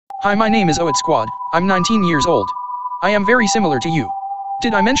Hi, my name is ootsquad. I'm 19 years old. I am very similar to you.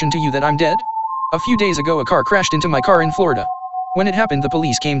 Did I mention to you that I'm dead? A few days ago a car crashed into my car in Florida. When it happened the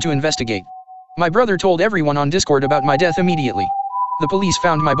police came to investigate. My brother told everyone on Discord about my death immediately. The police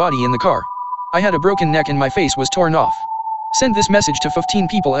found my body in the car. I had a broken neck and my face was torn off. Send this message to 15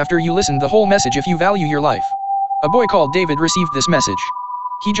 people after you listened the whole message if you value your life. A boy called David received this message.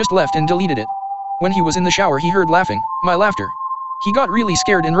 He just left and deleted it. When he was in the shower he heard my laughter. He got really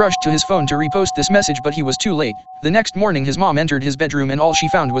scared and rushed to his phone to repost this message, but he was too late. The next morning his mom entered his bedroom and all she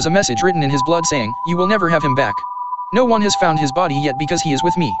found was a message written in his blood saying, "You will never have him back. No one has found his body yet because he is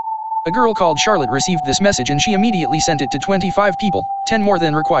with me." A girl called Charlotte received this message and she immediately sent it to 25 people, 10 more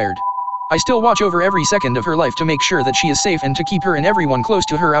than required. I still watch over every second of her life to make sure that she is safe and to keep her and everyone close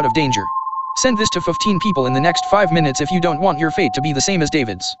to her out of danger. Send this to 15 people in the next 5 minutes if you don't want your fate to be the same as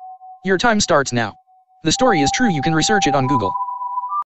David's. Your time starts now. The story is true, you can research it on Google.